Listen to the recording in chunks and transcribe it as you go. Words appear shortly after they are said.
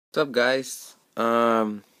What's up, guys?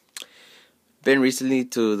 Been recently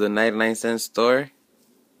to the 99-cent store,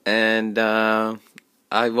 and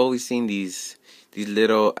I've always seen these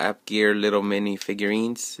little AppGear little mini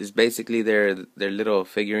figurines. It's basically they're little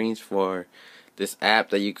figurines for this app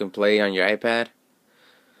that you can play on your iPad.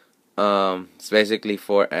 It's basically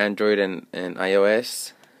for Android and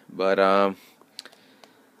iOS, but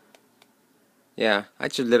yeah, I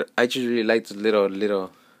just really like the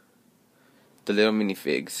little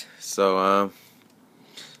minifigs. So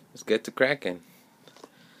let's get to cracking.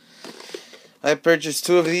 I purchased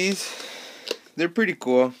two of these. They're pretty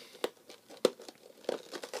cool.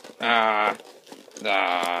 Ah.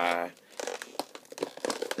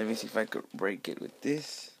 Let me see if I could break it with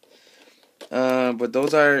this. But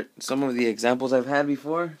those are some of the examples I've had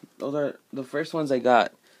before. Those are the first ones I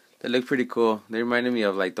got. They look pretty cool. They reminded me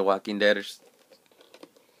of like The Walking Dead.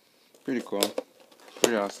 Pretty cool.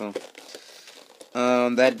 Pretty awesome.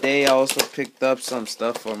 That day I also picked up some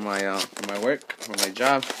stuff for my work, for my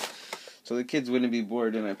job, so the kids wouldn't be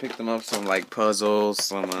bored. And I picked them up some like puzzles,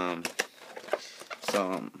 some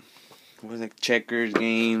what was it, checkers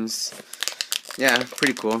games. Yeah,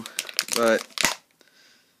 pretty cool. But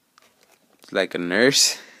it's like a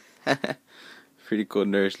nurse. Pretty cool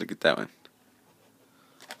nurse. Look at that one.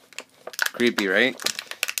 Creepy, right?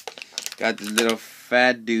 Got this little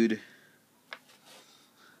fat dude.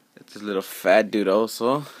 This little fat dude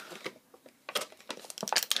also.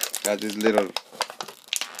 Got this little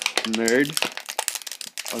nerd.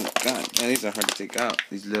 Oh god, man, these are hard to take out.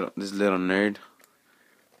 This little nerd.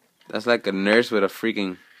 That's like a nurse with a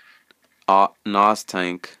freaking NOS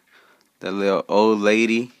tank. That little old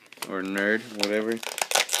lady or nerd, whatever.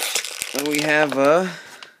 And we have a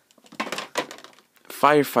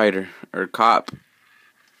firefighter or cop.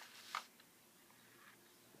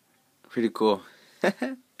 Pretty cool.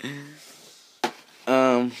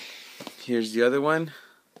 Here's the other one.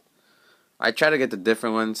 I try to get the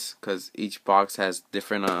different ones because each box has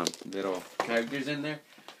different little characters in there.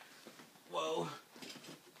 Whoa.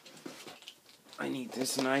 I need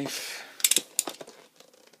this knife.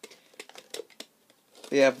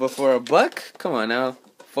 Yeah, but for $1, come on now.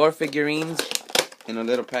 4 figurines in a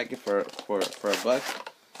little packet for $1.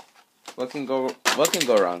 What can go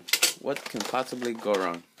wrong? What can possibly go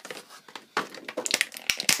wrong?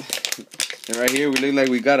 And right here we look like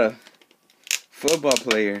we got a football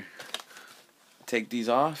player. Take these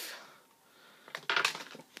off.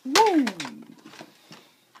 Woo!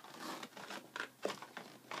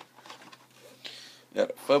 Got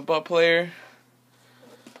a football player.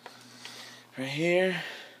 Right here.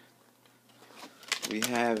 We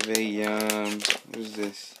have a what is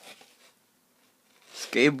this?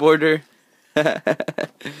 Skateboarder.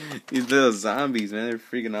 These little zombies, man, they're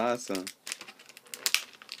freaking awesome.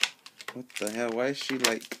 What the hell? Why is she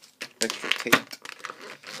like extra taped?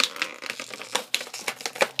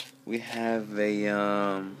 We have a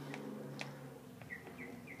I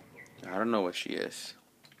don't know what she is.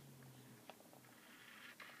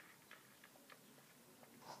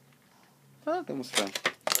 Oh, que mostrar.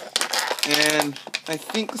 And I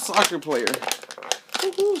think a soccer player.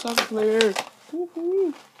 Woohoo, soccer player.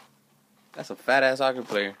 Woohoo. That's a fat ass soccer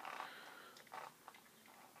player.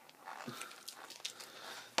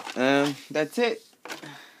 That's it.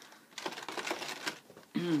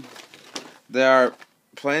 There are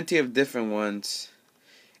plenty of different ones.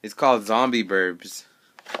 It's called Zombie Burbs.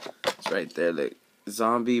 It's right there, like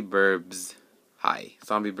Zombie Burbs High.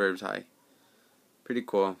 Zombie Burbs High. Pretty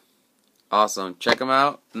cool. Awesome. Check them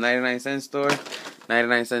out. 99-cent store.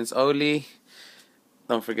 99 cents only.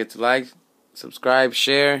 Don't forget to like, subscribe,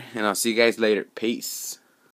 share, and I'll see you guys later. Peace.